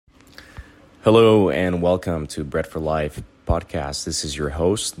Hello and welcome to Bread for Life podcast. This is your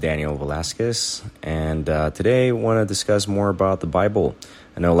host, Daniel Velasquez, and today I want to discuss more about the Bible.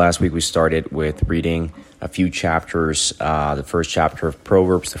 I know last week we started with reading a few chapters, the first chapter of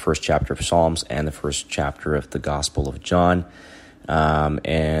Proverbs, the first chapter of Psalms, and the first chapter of the Gospel of John.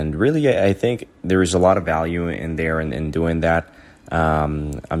 And really, I think there is a lot of value in there in doing that.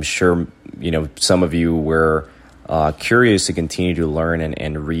 I'm sure, some of you were curious to continue to learn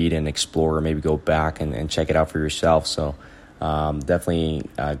and read and explore, or maybe go back and check it out for yourself. So definitely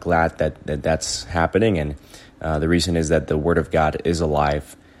glad that's happening. And the reason is that the Word of God is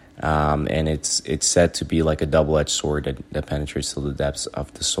alive, and it's said to be like a double-edged sword that penetrates to the depths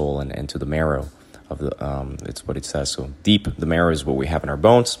of the soul and to the marrow of the. It's what it says. So deep, the marrow is what we have in our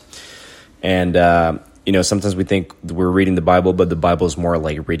bones. And sometimes we think we're reading the Bible, but the Bible is more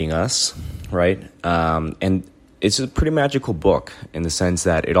like reading us, right? And it's a pretty magical book in the sense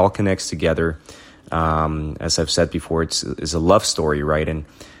that it all connects together. As I've said before, it's a love story, right? And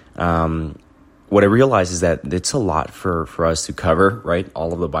what I realize is that it's a lot for us to cover, right?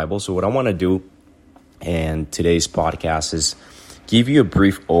 All of the Bible. So what I want to do in today's podcast is give you a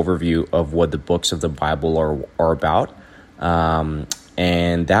brief overview of what the books of the Bible are about.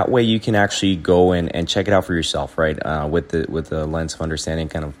 And that way you can actually go and check it out for yourself, right? With the lens of understanding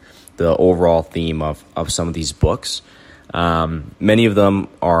kind of the overall theme of some of these books. Many of them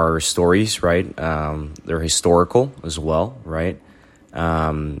are stories, right? They're historical as well, right?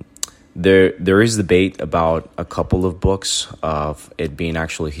 There is debate about a couple of books of it being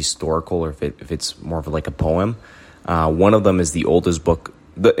actually historical, or if it's more of like a poem. One of them is the oldest book,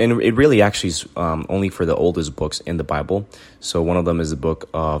 and it really actually is only for the oldest books in the Bible. So one of them is the book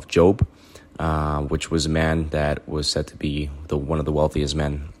of Job, which was a man that was said to be one of the wealthiest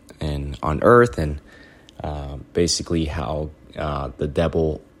men on earth, and basically how the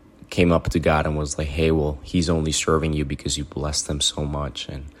devil came up to God and was like, hey, well, he's only serving you because you blessed him so much,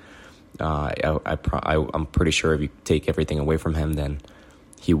 and I'm pretty sure if you take everything away from him, then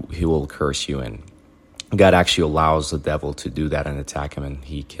he will curse you. And God actually allows the devil to do that and attack him, and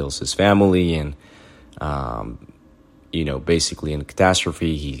he kills his family. And basically in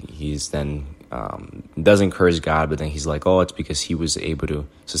catastrophe, he's then doesn't curse God, but then he's like, oh, it's because he was able to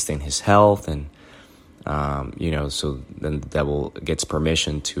sustain his health. And so then the devil gets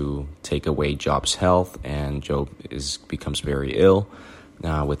permission to take away Job's health, and Job becomes very ill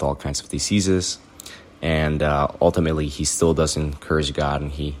with all kinds of diseases. And ultimately, he still doesn't curse God,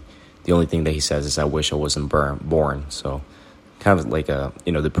 and the only thing that he says is, I wish I wasn't born. So kind of like a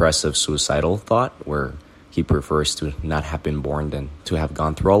depressive, suicidal thought, where he prefers to not have been born than to have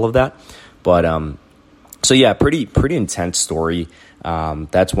gone through all of that. But so yeah, pretty intense story.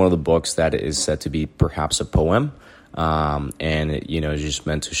 That's one of the books that is said to be perhaps a poem, and it, it's just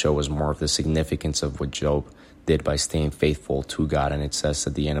meant to show us more of the significance of what Job did by staying faithful to God. And it says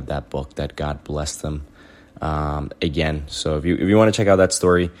at the end of that book that God blessed them again. So if you want to check out that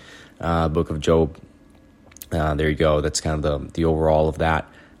story, book of Job, there you go. That's kind of the overall of that.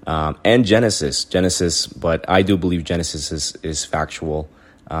 And Genesis, but I do believe Genesis is factual.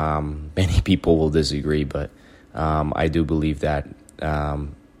 Many people will disagree, but I do believe that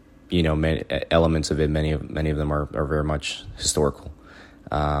many elements of it, many of them are very much historical.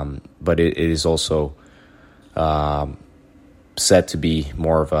 But it is also said to be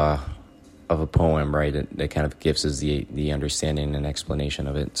more of a poem, right? That kind of gives us the understanding and explanation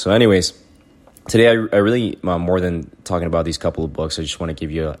of it. So, anyways, today I really more than talking about these couple of books, I just want to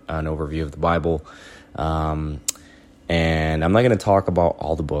give you an overview of the Bible. And I'm not going to talk about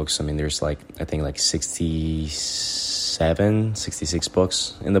all the books. I mean, there's I think 66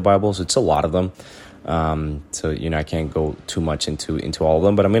 books in the Bible. So it's a lot of them. So, I can't go too much into all of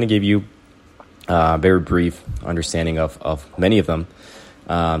them, but I'm going to give you a very brief understanding of many of them.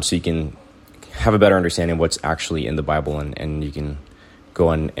 So you can have a better understanding of what's actually in the Bible, and you can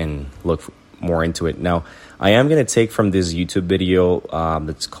go and look more into it. Now, I am going to take from this YouTube video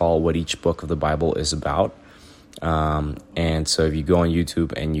that's called What Each Book of the Bible is About. And so if you go on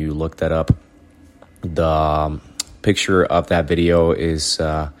YouTube and you look that up, the picture of that video is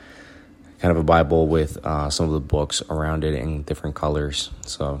kind of a Bible with some of the books around it in different colors.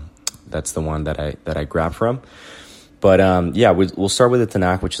 So that's the one that I grabbed from. But we'll start with the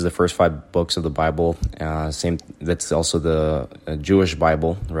Tanakh, which is the first 5 books of the Bible. That's also the Jewish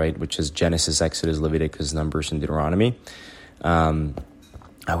Bible, right? Which is Genesis, Exodus, Leviticus, Numbers, and Deuteronomy.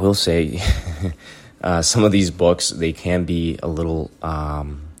 I will say some of these books, they can be a little,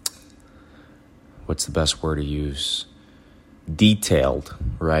 what's the best word to use? detailed,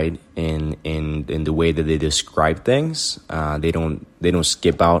 right? In the way that they describe things. They don't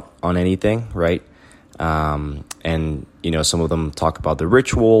skip out on anything, right? And some of them talk about the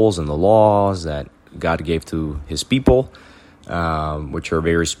rituals and the laws that God gave to His people, which are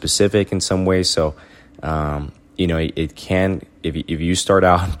very specific in some ways. So it can, if you start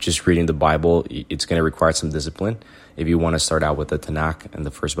out just reading the Bible, it's going to require some discipline. If you want to start out with the Tanakh and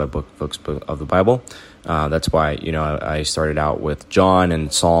the first books of the Bible, that's why I started out with John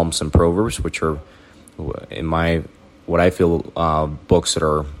and Psalms and Proverbs, which are what I feel books that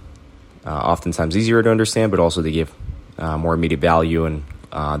are oftentimes easier to understand, but also they give more immediate value, and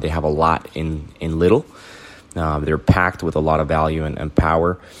they have a lot in little. They're packed with a lot of value and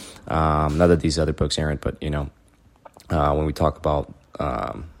power. Not that these other books aren't, but when we talk about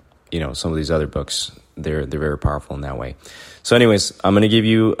some of these other books, they're very powerful in that way. So anyways, I'm going to give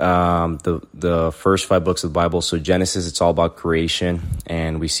you the first 5 books of the Bible. So Genesis, it's all about creation,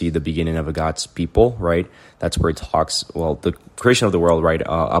 and we see the beginning of God's people, right? That's where it talks, the creation of the world, right,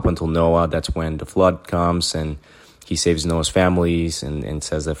 up until Noah. That's when the flood comes, and he saves Noah's families, and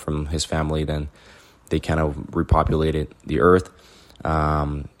says that from his family, then they kind of repopulated the earth,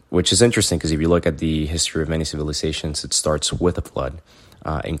 which is interesting because if you look at the history of many civilizations, it starts with a flood,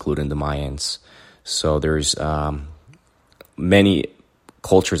 including the Mayans. So there's many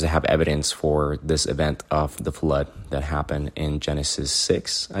cultures that have evidence for this event of the flood that happened in Genesis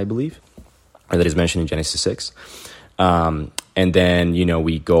 6, I believe, or that is mentioned in Genesis 6. And then,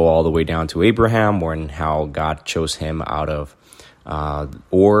 we go all the way down to Abraham, and how God chose him out of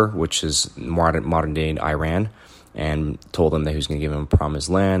Ur, which is modern-day Iran, and told him that he was going to give him a promised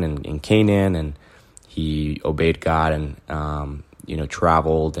land in Canaan, and he obeyed God and,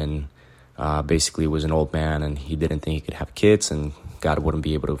 traveled and basically was an old man, and he didn't think he could have kids, and God wouldn't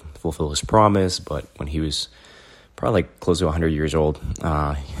be able to fulfill his promise. But when he was probably close to 100 years old,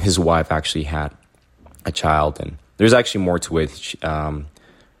 his wife actually had a child, and there's actually more to it,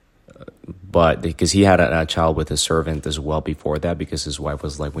 but because he had a child with his servant as well before that, because his wife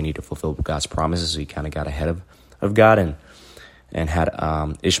was like, we need to fulfill God's promises, so he kind of got ahead of God and had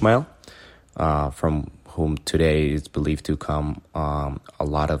Ishmael, from whom today is believed to come a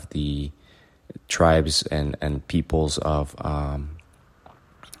lot of the tribes and peoples of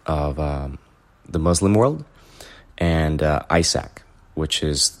the Muslim world, and Isaac, which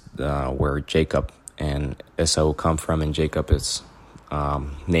is where Jacob and Esau come from, and Jacob's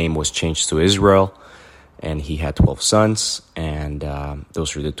name was changed to Israel, and he had 12 sons, and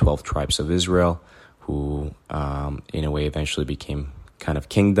those are the 12 tribes of Israel, who in a way eventually became kind of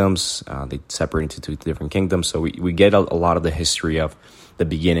kingdoms. They separated into 2 different kingdoms. So we get a lot of the history of the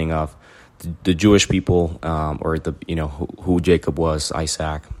beginning of the Jewish people, or who Jacob was,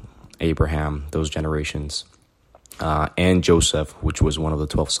 Isaac, Abraham, those generations, and Joseph, which was one of the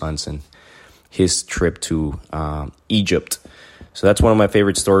 12 sons, and his trip to Egypt. So that's one of my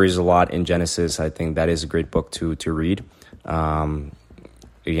favorite stories a lot in Genesis. I think that is a great book to read.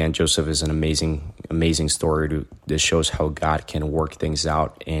 Again, Joseph is an amazing story that shows how God can work things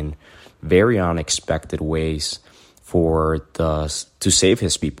out in very unexpected ways to save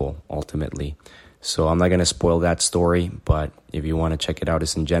his people ultimately. So I'm not going to spoil that story, but if you want to check it out,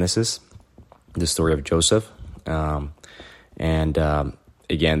 it's in Genesis, the story of Joseph. And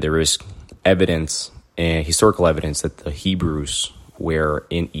again, there is historical evidence that the Hebrews were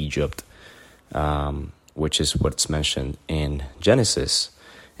in Egypt, which is what's mentioned in Genesis,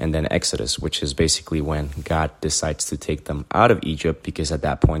 and then Exodus, which is basically when God decides to take them out of Egypt, because at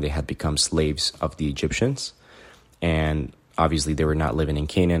that point they had become slaves of the Egyptians, and obviously they were not living in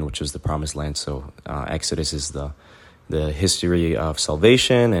Canaan, which was the promised land. So Exodus is the history of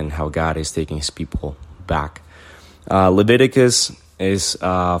salvation and how God is taking his people back. Leviticus is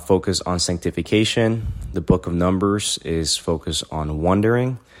focused on sanctification. The book of Numbers is focused on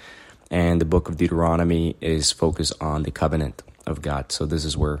wandering, and the book of Deuteronomy is focused on the covenant of God. So this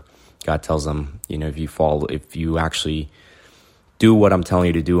is where God tells them, if you actually do what I'm telling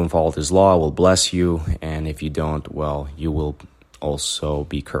you to do and follow his law, I will bless you, and if you don't, well, you will also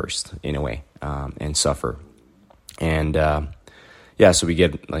be cursed in a way, and suffer. And so we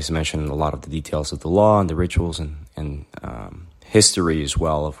get, like I mentioned, a lot of the details of the law and the rituals and history as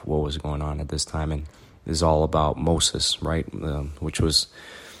well of what was going on at this time. And this is all about Moses, right? Which was,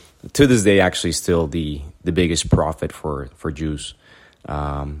 to this day, actually still the biggest prophet for Jews,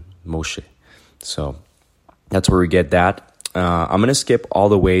 Moshe. So that's where we get that. I'm going to skip all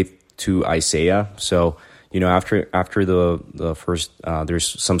the way to Isaiah. So, after the first, there's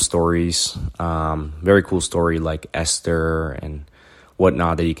some stories, very cool story like Esther and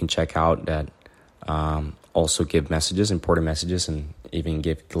whatnot that you can check out that also give messages, important messages, and even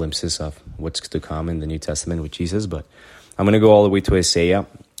give glimpses of what's to come in the New Testament with Jesus. But I'm going to go all the way to Isaiah.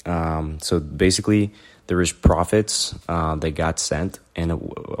 So basically, there is prophets that God sent, and a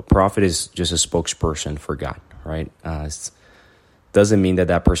prophet is just a spokesperson for God, right? It doesn't mean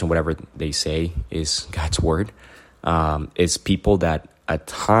that person, whatever they say, is God's word. It's people that at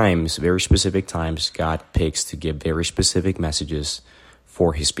times, very specific times, God picks to give very specific messages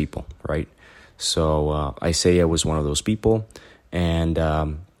for his people, right? So Isaiah was one of those people, and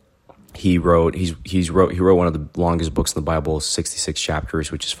he wrote one of the longest books in the Bible, 66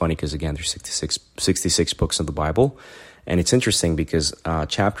 chapters, which is funny because, again, there's 66 books in the Bible. And it's interesting because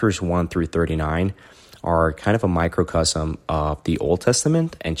chapters 1 through 39 are kind of a microcosm of the Old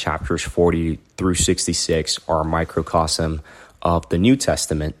Testament, and chapters 40 through 66 are a microcosm of the New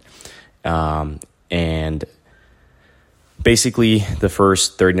Testament. And basically, the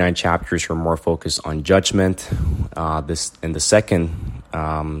first 39 chapters are more focused on judgment. And the second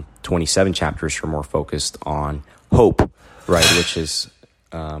 27 chapters are more focused on hope, right? Which is,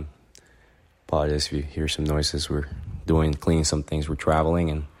 apologize if you hear some noises. We're cleaning some things. We're traveling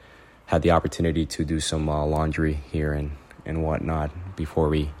and had the opportunity to do some laundry here and whatnot before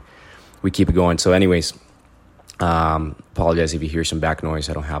we keep it going. So anyways, apologize if you hear some back noise.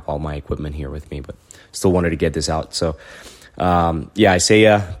 I don't have all my equipment here with me, but still wanted to get this out. So,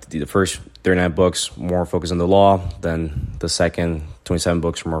 Isaiah, the first 39 books, more focused on the law. Then the second 27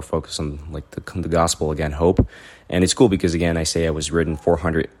 books are more focused on like the gospel, again, hope. And it's cool because, again, Isaiah was written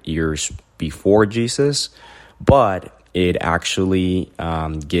 400 years before Jesus, but it actually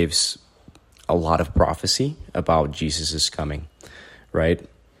gives a lot of prophecy about Jesus' coming, right?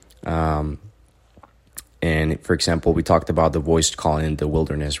 And for example, we talked about the voice calling in the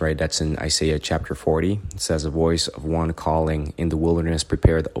wilderness, right? That's in Isaiah chapter 40. It says, a voice of one calling in the wilderness,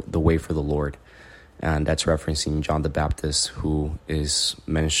 prepare the way for the Lord. And that's referencing John the Baptist, who is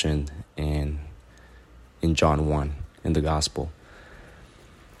mentioned in John 1 in the gospel.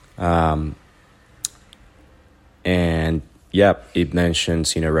 And it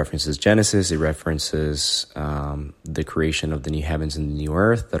mentions, references Genesis. It references the creation of the new heavens and the new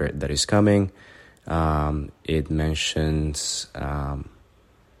earth that is coming. It mentions the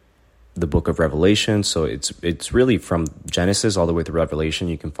book of Revelation. So it's really from Genesis all the way to Revelation.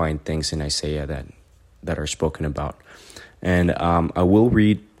 You can find things in Isaiah that are spoken about. And I will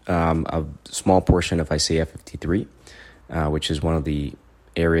read a small portion of Isaiah 53, which is one of the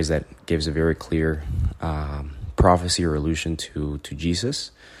areas that gives a very clear prophecy or allusion to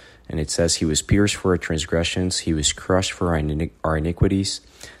Jesus. And it says, he was pierced for our transgressions, he was crushed for our iniquities.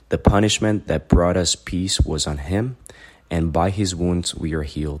 The punishment that brought us peace was on him, and by his wounds we are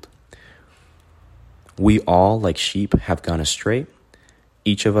healed. We all, like sheep, have gone astray.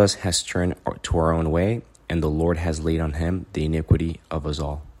 Each of us has turned to our own way, and the Lord has laid on him the iniquity of us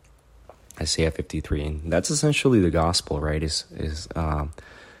all. Isaiah 53. And that's essentially the gospel, right? Is the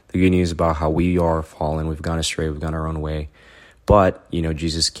good news about how we are fallen, we've gone astray, we've gone our own way. But,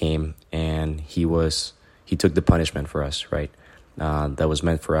 Jesus came and he took the punishment for us, right? That was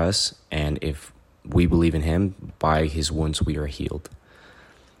meant for us. And if we believe in him, by his wounds we are healed.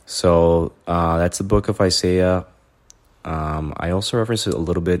 So that's the book of Isaiah. I also referenced it a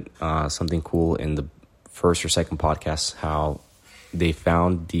little bit, something cool in the first or second podcast, how they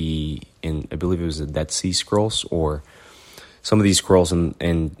found I believe it was the Dead Sea Scrolls, or some of these scrolls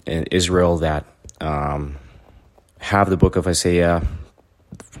in Israel that have the book of Isaiah,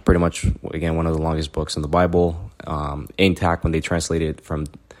 pretty much, again, one of the longest books in the Bible, intact when they translate it from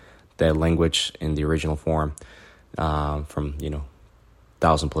the language in the original form, from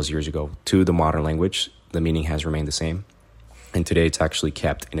 1,000+ years ago to the modern language. The meaning has remained the same. And today it's actually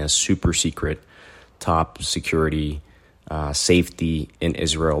kept in a super secret, top security, safety in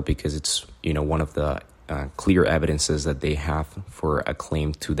Israel, because it's, one of the clear evidences that they have for a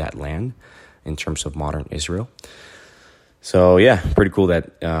claim to that land in terms of modern Israel. So pretty cool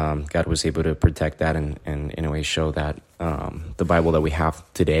that God was able to protect that and in a way show that the Bible that we have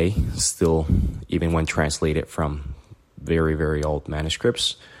today still, even when translated from very, very old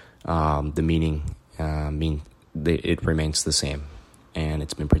manuscripts, the meaning it remains the same, and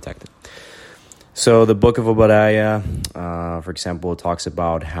it's been protected. So the book of Obadiah, for example, talks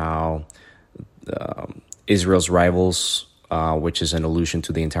about how Israel's rivals, which is an allusion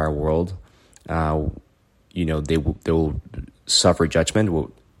to the entire world, they will suffer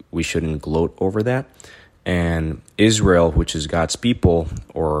judgment. We shouldn't gloat over that. And Israel, which is God's people,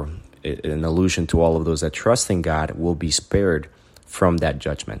 or an allusion to all of those that trust in God, will be spared from that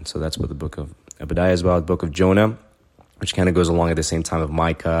judgment. So that's what the book of Obadiah is about. The book of Jonah, which kind of goes along at the same time of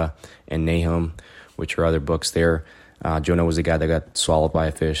Micah and Nahum, which are other books there. Jonah was the guy that got swallowed by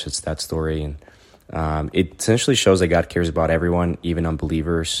a fish. It's that story. And it essentially shows that God cares about everyone, even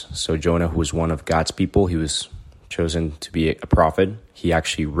unbelievers. So Jonah, who was one of God's people, he was chosen to be a prophet. He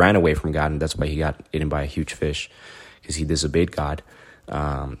actually ran away from God, and that's why he got eaten by a huge fish, because he disobeyed God.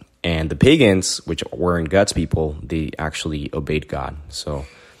 And the pagans, which weren't God's people, they actually obeyed God. So,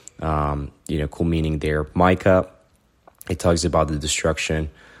 cool meaning there. Micah, it talks about the destruction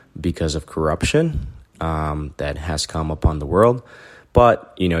because of corruption that has come upon the world.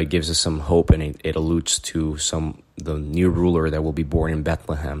 But, it gives us some hope, and it alludes to the new ruler that will be born in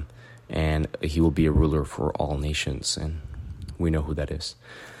Bethlehem, and he will be a ruler for all nations, and we know who that is.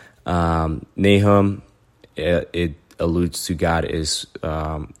 Nahum, it alludes to God is,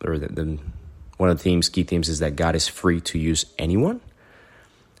 one of the key themes is that God is free to use anyone.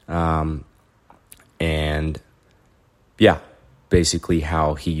 Basically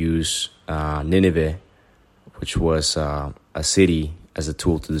how he used Nineveh, which was a city, as a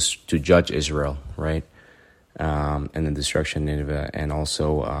tool to judge Israel, right? And the destruction of Nineveh, and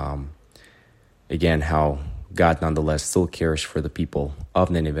also, again, how God nonetheless still cares for the people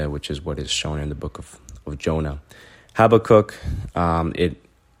of Nineveh, which is what is shown in the book of Jonah. Habakkuk,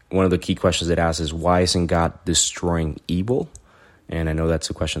 one of the key questions it asks is, why isn't God destroying evil? And I know that's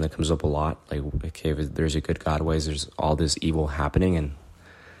a question that comes up a lot. Like, okay, if there's a good God, why is there's all this evil happening? And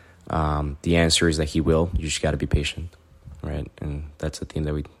the answer is that he will. You just got to be patient, right? And that's the theme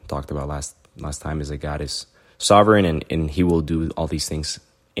that we talked about last time, is that God is sovereign, and he will do all these things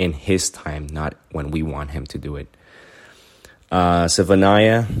in his time, not when we want him to do it.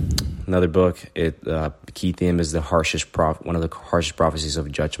 Zephaniah, another book. The key theme is one of the harshest prophecies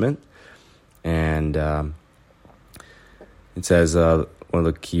of judgment, and it says one of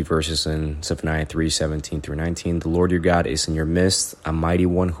the key verses in Zephaniah 3:17-19. The Lord your God is in your midst, a mighty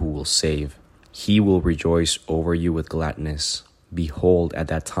one who will save. He will rejoice over you with gladness. Behold, at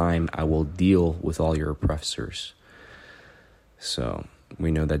that time I will deal with all your oppressors. So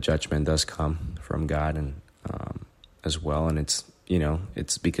we know that judgment does come from God, and as well, and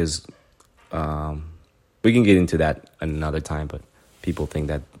it's because we can get into that another time, but people think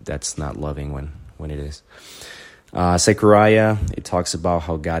that that's not loving when it is. Zechariah, it talks about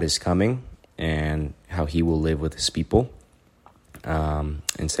how God is coming and how he will live with his people.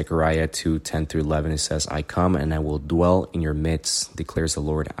 In Zechariah 2:10-11, it says, I come and I will dwell in your midst, declares the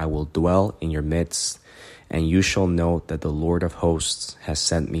Lord. I will dwell in your midst, and you shall know that the Lord of hosts has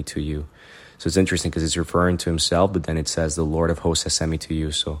sent me to you. So it's interesting because it's referring to himself, but then it says the Lord of hosts has sent me to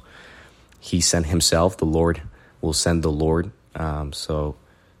you. So he sent himself. The Lord will send the Lord. So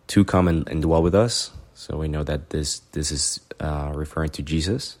to come and dwell with us. So we know that this is referring to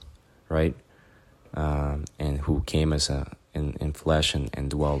Jesus, right? And who came as in flesh and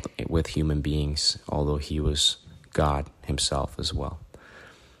dwelled with human beings, although he was God himself as well.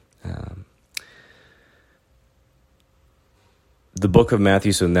 The book of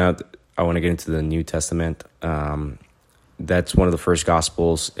Matthew, so now I want to get into the New Testament. That's one of the first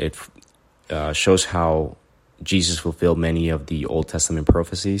Gospels. It shows how Jesus fulfilled many of the Old Testament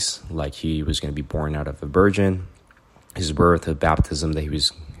prophecies, like he was going to be born out of a virgin, his birth, his baptism, that he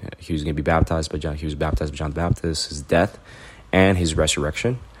was going to be baptized by John. He was baptized by John the Baptist, his death, and his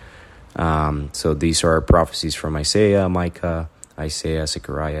resurrection. So these are prophecies from Isaiah, Micah,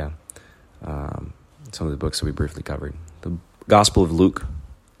 Zechariah, some of the books that we briefly covered. The Gospel of Luke,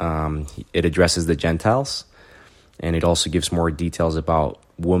 it addresses the Gentiles, and it also gives more details about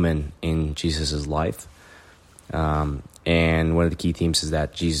women in Jesus' life. And one of the key themes is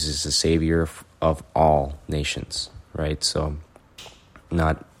that Jesus is the Savior of all nations, right? So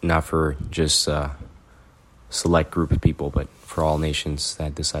not for just a select group of people, but for all nations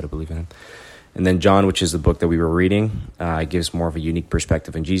that decide to believe in him. And then John, which is the book that we were reading, gives more of a unique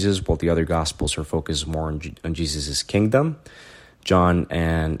perspective in Jesus, while the other Gospels are focused more on Jesus' kingdom. John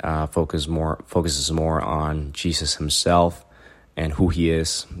focuses more on Jesus himself and who he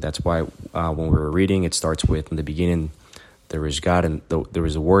is. That's why when we were reading, it starts with, in the beginning, there was God, and there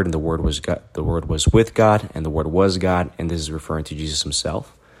was a Word, and the Word was God. The Word was with God, and the Word was God. And this is referring to Jesus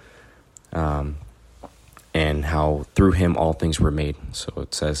himself, and how through him all things were made. So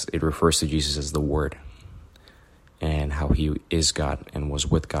it refers to Jesus as the Word, and how he is God and was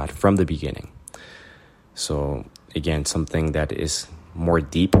with God from the beginning. So again, something that is more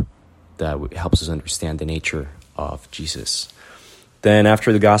deep, that helps us understand the nature of Jesus. Then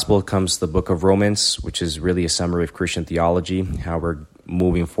after the gospel comes the book of Romans, which is really a summary of Christian theology, how we're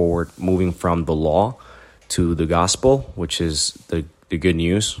moving from the law to the gospel, which is the good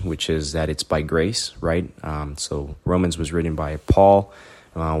news, which is that it's by grace, right? So Romans was written by Paul,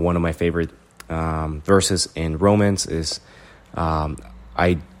 one of my favorite verses in Romans is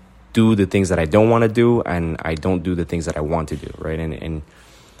I do the things that I don't want to do, and I don't do the things that I want to do, right? And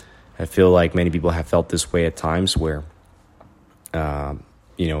I feel like many people have felt this way at times where,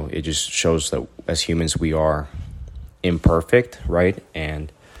 it just shows that as humans we are imperfect, right?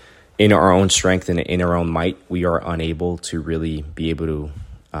 And in our own strength and in our own might, we are unable to really be able to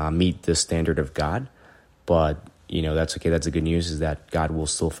meet the standard of God. But, that's okay. That's the good news, is that God will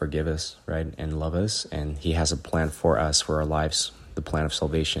still forgive us, right? And love us. And he has a plan for us, for our lives, the plan of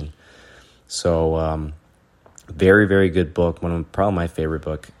salvation. So, very, very good book. Probably my favorite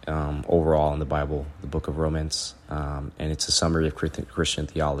book overall in the Bible, the book of Romans. And it's a summary of Christian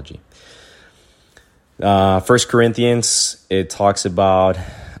theology. 1 Corinthians, it talks about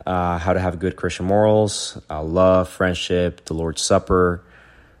how to have good Christian morals, love, friendship, the Lord's Supper.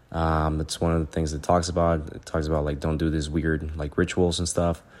 It's one of the things it talks about. It talks about like don't do these weird like rituals and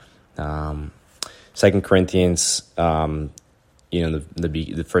stuff. 2 Corinthians, the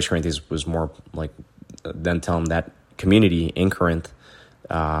 1 Corinthians was more like them telling that community in Corinth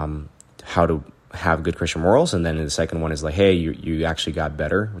how to have good Christian morals, and then the second one is like, hey, you actually got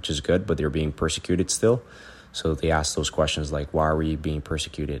better, which is good, but they're being persecuted still. So they ask those questions like, why are we being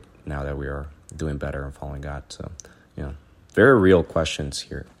persecuted now that we are doing better and following God? So, very real questions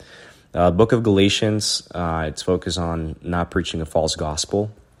here. Book of Galatians, it's focused on not preaching a false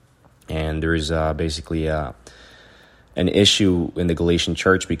gospel. And there's basically an issue in the Galatian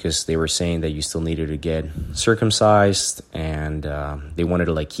church because they were saying that you still needed to get circumcised, and they wanted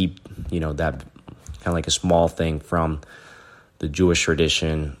to like keep, that kind of like a small thing from the Jewish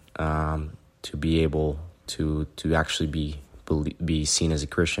tradition to be able to actually be seen as a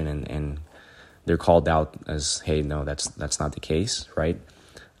Christian, and they're called out as, hey, no, that's not the case, right?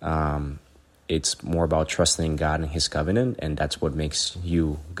 It's more about trusting God and his covenant, and that's what makes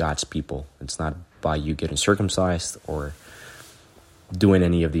you God's people. It's not by you getting circumcised or doing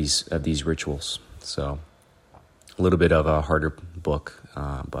any of these rituals. So a little bit of a harder book,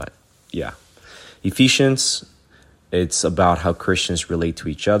 but yeah. Ephesians, it's about how Christians relate to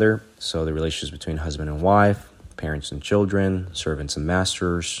each other. So the relationships between husband and wife, parents and children, servants and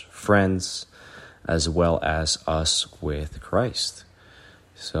masters, friends, as well as us with Christ.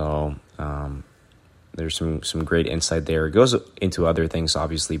 So there's some great insight there. It goes into other things,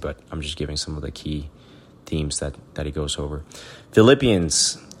 obviously, but I'm just giving some of the key themes that it goes over.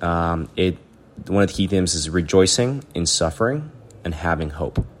 Philippians, one of the key themes is rejoicing in suffering and having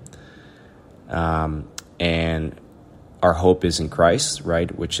hope. And our hope is in Christ,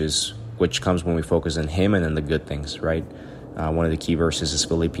 right? Which comes when we focus on him and on the good things, right? One of the key verses is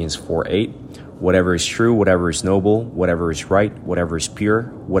Philippians 4:8. Whatever is true, whatever is noble, whatever is right, whatever is pure,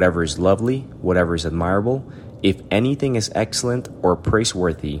 whatever is lovely, whatever is admirable, if anything is excellent or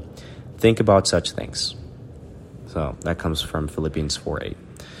praiseworthy, think about such things. So that comes from Philippians 4:8.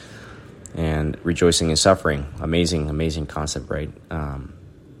 And rejoicing in suffering, amazing concept, right?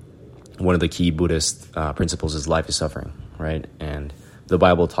 One of the key Buddhist principles is life is suffering, right? And the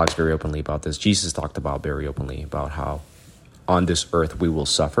Bible talks very openly about this. Jesus talked about very openly about how on this earth we will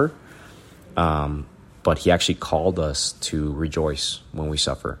suffer, but he actually called us to rejoice when we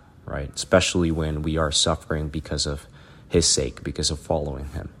suffer, right? Especially when we are suffering because of his sake, because of following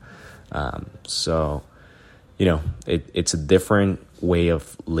him. So, it's a different way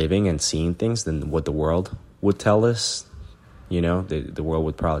of living and seeing things than what the world would tell us. The world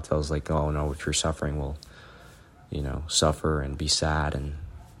would probably tell us like, oh no, if you're suffering, well, suffer and be sad and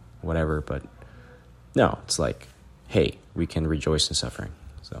whatever. But no, it's like, hey, we can rejoice in suffering,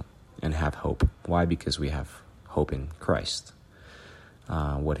 and have hope. Why? Because we have hope in Christ.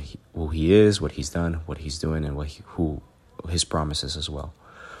 Who he is, what he's done, what he's doing, and who his promises as well.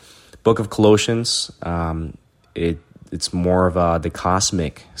 Book of Colossians, it's more of the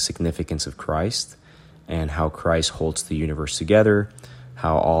cosmic significance of Christ and how Christ holds the universe together,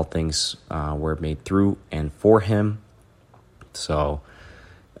 how all things were made through and for him. So,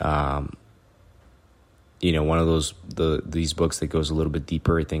 one of these books that goes a little bit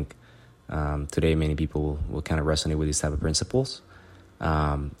deeper. I think today many people will kind of resonate with these type of principles,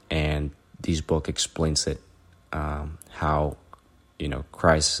 and this book explains it, how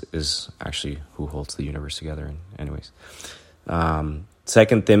Christ is actually who holds the universe together. And anyways,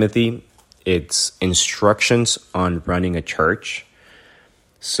 2 Timothy, it's instructions on running a church.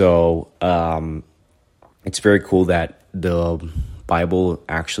 So it's very cool that the Bible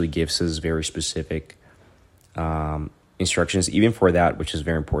actually gives us very specific instructions, even for that, which is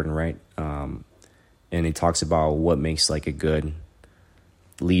very important, right? And it talks about what makes like a good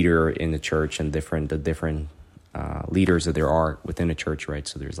leader in the church and the different leaders that there are within a church, right?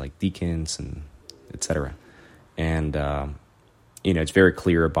 So there's like deacons and etc. And, it's very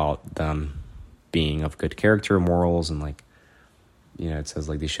clear about them being of good character, morals, and like, it says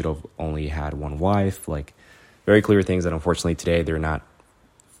like they should have only had one wife, like very clear things that unfortunately today they're not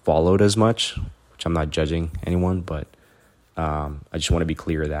followed as much, which I'm not judging anyone, but I just want to be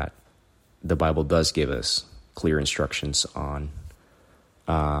clear that the Bible does give us clear instructions on,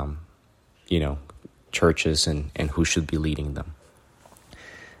 churches and who should be leading them.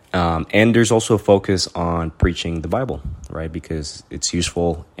 And there's also a focus on preaching the Bible, right? Because it's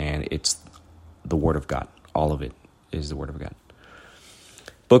useful and it's the Word of God. All of it is the Word of God.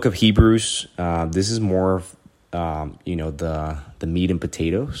 Book of Hebrews, this is more of, the meat and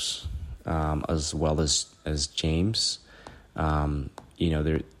potatoes, as well as James. And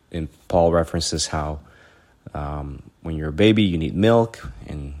Paul references how when you're a baby, you need milk,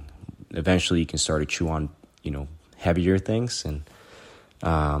 and eventually you can start to chew on, heavier things. And,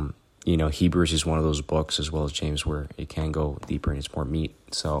 Hebrews is one of those books, as well as James, where it can go deeper and it's more meat.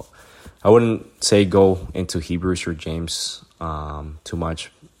 So I wouldn't say go into Hebrews or James too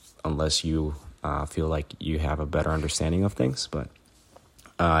much unless you feel like you have a better understanding of things. But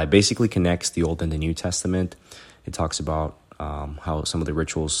it basically connects the Old and the New Testament. It talks about how some of the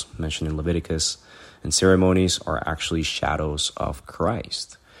rituals mentioned in Leviticus and ceremonies are actually shadows of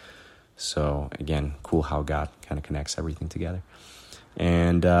Christ. So again, cool how God kind of connects everything together.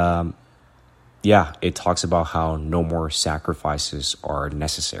 And it talks about how no more sacrifices are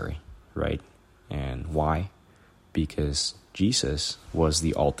necessary, right? And why? Because Jesus was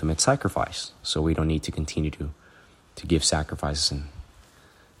the ultimate sacrifice. So we don't need to continue to give sacrifices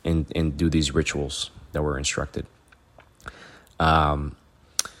and do these rituals that we're instructed. And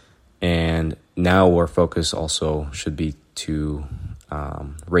now our focus also should be to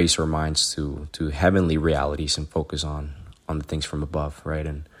raise our minds to heavenly realities and focus on the things from above, right?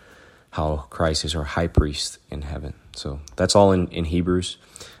 And how Christ is our high priest in heaven. So that's all in Hebrews.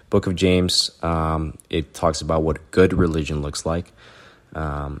 Book of James, it talks about what good religion looks like.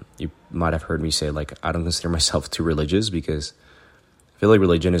 You might have heard me say, like, I don't consider myself too religious, because I feel like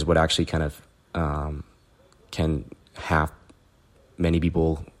religion is what actually kind of can have many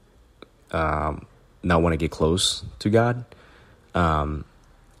people not want to get close to God. And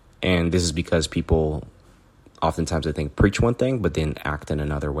this is because people oftentimes, I think, preach one thing, but then act in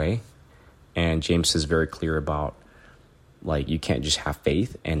another way. And James is very clear about, like, you can't just have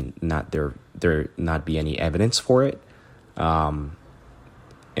faith and there not be any evidence for it. And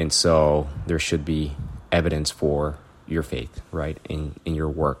so there should be evidence for your faith, right, in your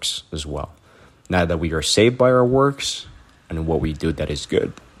works as well. Not that we are saved by our works and what we do that is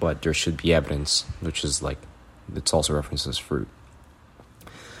good, but there should be evidence, which is like, it's also references fruit.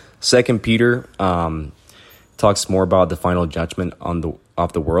 2 Peter talks more about the final judgment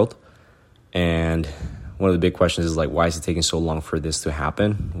of the world. And one of the big questions is, like, why is it taking so long for this to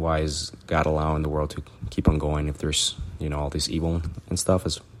happen? Why is God allowing the world to keep on going if there's, all this evil and stuff,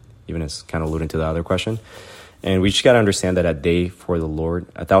 as kind of alluding to the other question. And we just got to understand that a day for the Lord,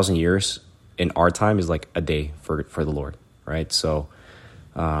 1,000 years in our time is like a day for the Lord, right? So,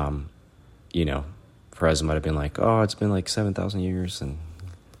 for us, it might have been like, oh, it's been like 7,000 years. And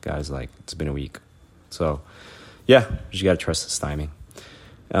God's like, it's been a week. So, yeah, you just got to trust His timing.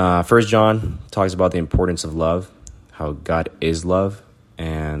 1 John talks about the importance of love, how God is love,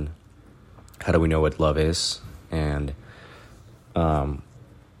 and how do we know what love is. And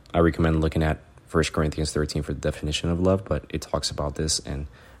I recommend looking at 1 Corinthians 13 for the definition of love, but it talks about this. And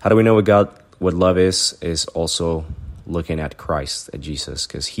how do we know what love is also looking at Christ, at Jesus,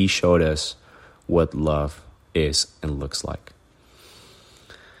 because He showed us what love is and looks like.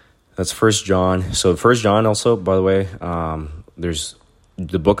 That's 1 John. So 1 John also, by the way, there's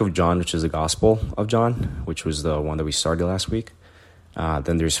the book of John, which is the Gospel of John, which was the one that we started last week.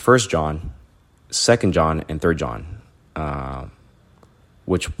 Then there's 1 John, 2 John, and 3 John,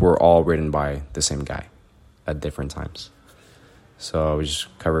 which were all written by the same guy at different times. So we just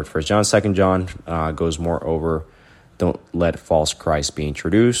covered 1 John. 2 John goes more over, don't let false Christ be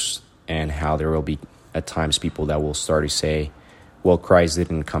introduced, and how there will be at times people that will start to say, well, Christ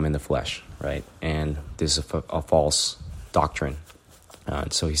didn't come in the flesh, right? And this is a false doctrine.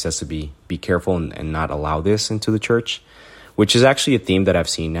 So he says to be careful and not allow this into the church, which is actually a theme that I've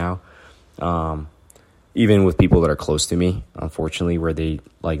seen now, even with people that are close to me, unfortunately, where they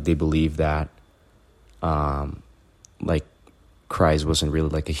believe that like Christ wasn't really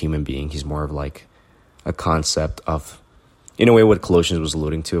like a human being. He's more of like a concept of, in a way, what Colossians was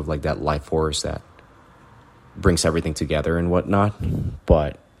alluding to, of like that life force that brings everything together and whatnot.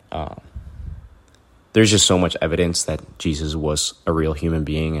 But there's just so much evidence that Jesus was a real human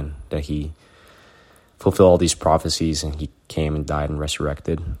being and that he fulfilled all these prophecies and he came and died and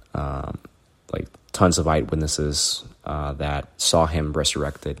resurrected. Like tons of eyewitnesses that saw him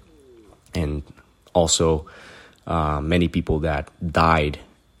resurrected, and also many people that died,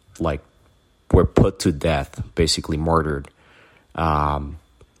 like were put to death, basically murdered,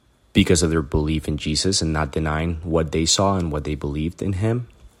 because of their belief in Jesus and not denying what they saw and what they believed in him.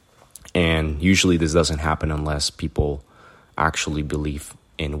 And usually this doesn't happen unless people actually believe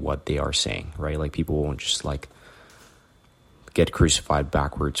in what they are saying, right? Like people won't just like get crucified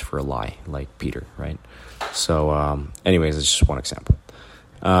backwards for a lie like Peter, right? So anyways, it's just one example.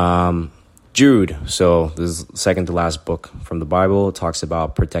 Jude, so this is the second to last book from the Bible. It talks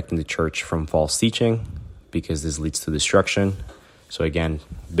about protecting the church from false teaching because this leads to destruction. So again,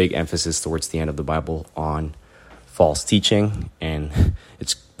 big emphasis towards the end of the Bible on false teaching. And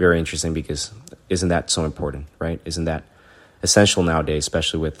it's very interesting because isn't that so important, right? Isn't that essential nowadays,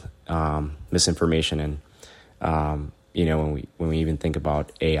 especially with misinformation and, when we even think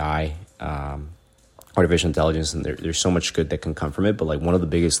about AI, artificial intelligence, and there's so much good that can come from it. But like one of the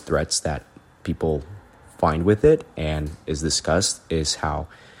biggest threats that people find with it and is discussed is how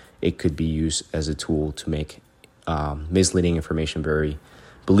it could be used as a tool to make misleading information very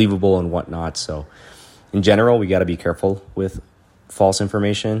believable and whatnot. So in general, we got to be careful with false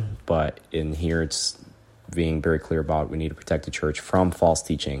information, but in here it's being very clear about we need to protect the church from false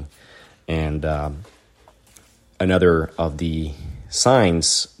teaching. And another of the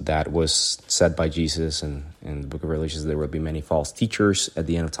signs that was said by Jesus and in the book of Revelation, there will be many false teachers at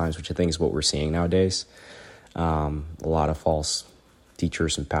the end of times, which I think is what we're seeing nowadays. A lot of false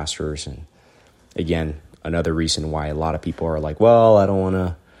teachers and pastors. And again, another reason why a lot of people are like, well, I don't want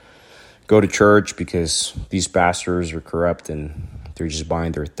to go to church because these pastors are corrupt and they're just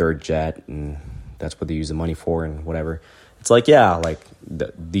buying their third jet and that's what they use the money for and whatever. It's like, yeah, like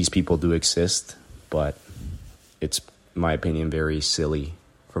these people do exist, but it's, in my opinion, very silly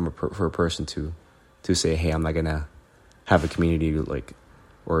for a person to say, hey, I'm not going to have a community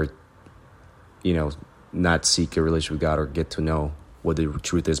not seek a relationship with God or get to know what the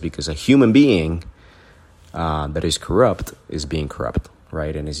truth is, because a human being that is corrupt is being corrupt,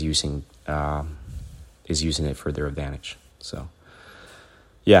 right? And is using it for their advantage. So,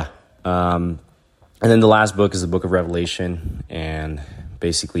 yeah. And then the last book is the book of Revelation. And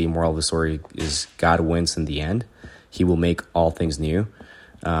basically, moral of the story is God wins in the end. He will make all things new.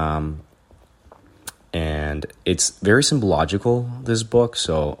 And it's very symbological, this book.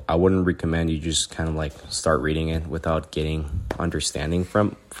 So I wouldn't recommend you just kind of like start reading it without getting understanding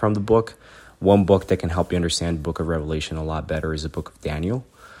from the book. One book that can help you understand the book of Revelation a lot better is the book of Daniel,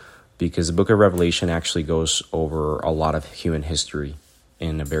 because the book of Revelation actually goes over a lot of human history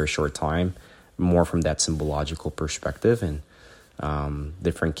in a very short time, more from that symbological perspective, and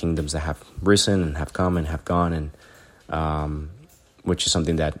different kingdoms that have risen and have come and have gone, and which is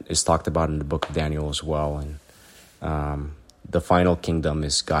something that is talked about in the book of Daniel as well. And the final kingdom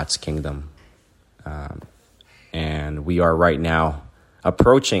is God's kingdom. And we are right now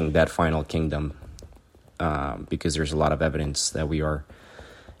approaching that final kingdom because there's a lot of evidence that we are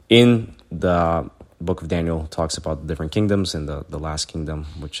in. The book of Daniel talks about the different kingdoms, and the last kingdom,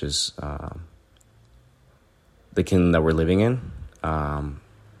 which is the kingdom that we're living in.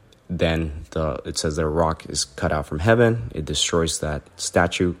 Then it says that a rock is cut out from heaven. It destroys that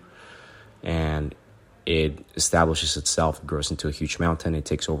statue, and it establishes itself. It grows into a huge mountain. It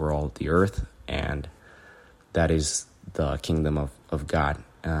takes over all of the earth, and that is the kingdom of God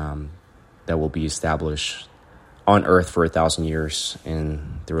that will be established on earth for 1,000 years.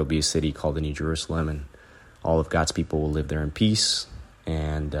 And there will be a city called the New Jerusalem, and all of God's people will live there in peace,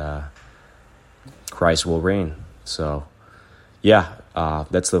 and Christ will reign. So, yeah.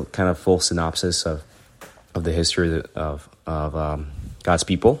 That's the kind of full synopsis of the history of God's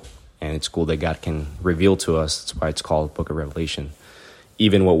people, and it's cool that God can reveal to us. That's why it's called Book of Revelation,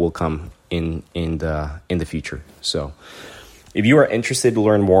 even what will come in the future. So, if you are interested to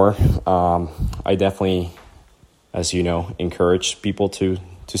learn more, I definitely, as you know, encourage people to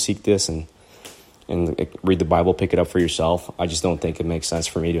seek this and read the Bible, pick it up for yourself. I just don't think it makes sense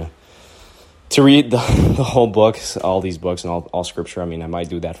for me to read the whole book, all these books and all scripture. I mean, I might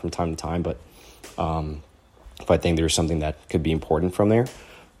do that from time to time, but if I think there's something that could be important from there.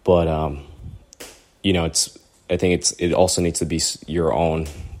 But, I think it also needs to be your own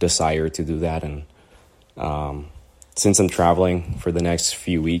desire to do that. And since I'm traveling for the next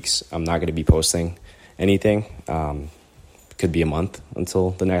few weeks, I'm not going to be posting anything. Could be a month until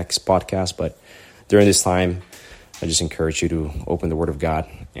the next podcast. But during this time, I just encourage you to open the Word of God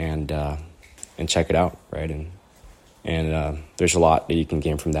and and check it out, right? And there's a lot that you can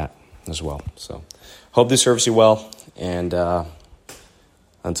gain from that as well. So hope this serves you well, and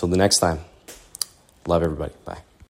until the next time, love everybody. Bye.